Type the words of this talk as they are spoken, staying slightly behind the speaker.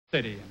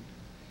city.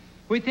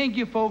 We think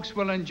you folks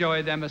will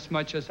enjoy them as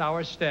much as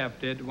our staff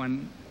did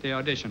when they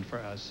auditioned for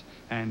us.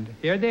 And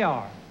here they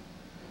are.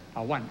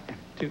 A 1,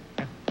 2,